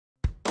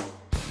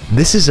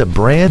This is a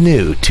brand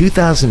new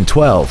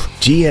 2012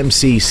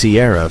 GMC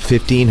Sierra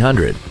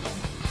 1500.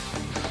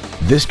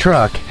 This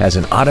truck has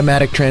an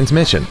automatic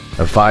transmission,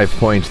 a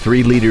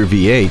 5.3-liter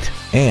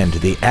V8, and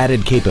the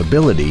added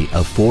capability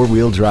of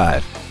four-wheel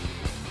drive.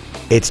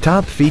 Its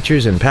top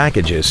features and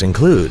packages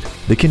include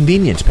the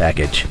convenience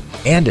package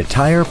and a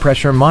tire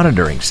pressure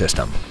monitoring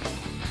system.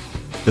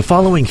 The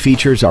following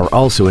features are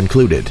also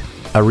included: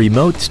 a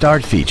remote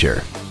start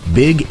feature,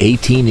 big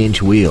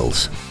 18-inch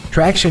wheels,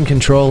 traction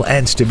control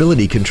and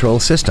stability control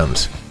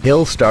systems,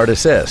 hill start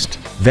assist,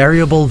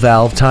 variable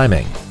valve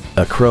timing,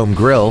 a chrome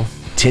grille,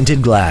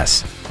 tinted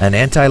glass, an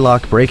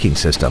anti-lock braking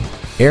system,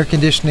 air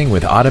conditioning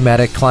with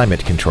automatic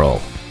climate control,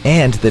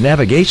 and the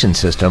navigation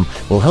system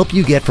will help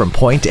you get from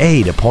point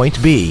A to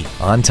point B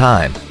on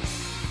time.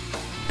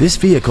 This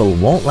vehicle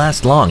won't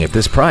last long at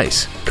this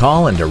price.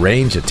 Call and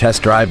arrange a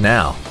test drive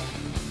now.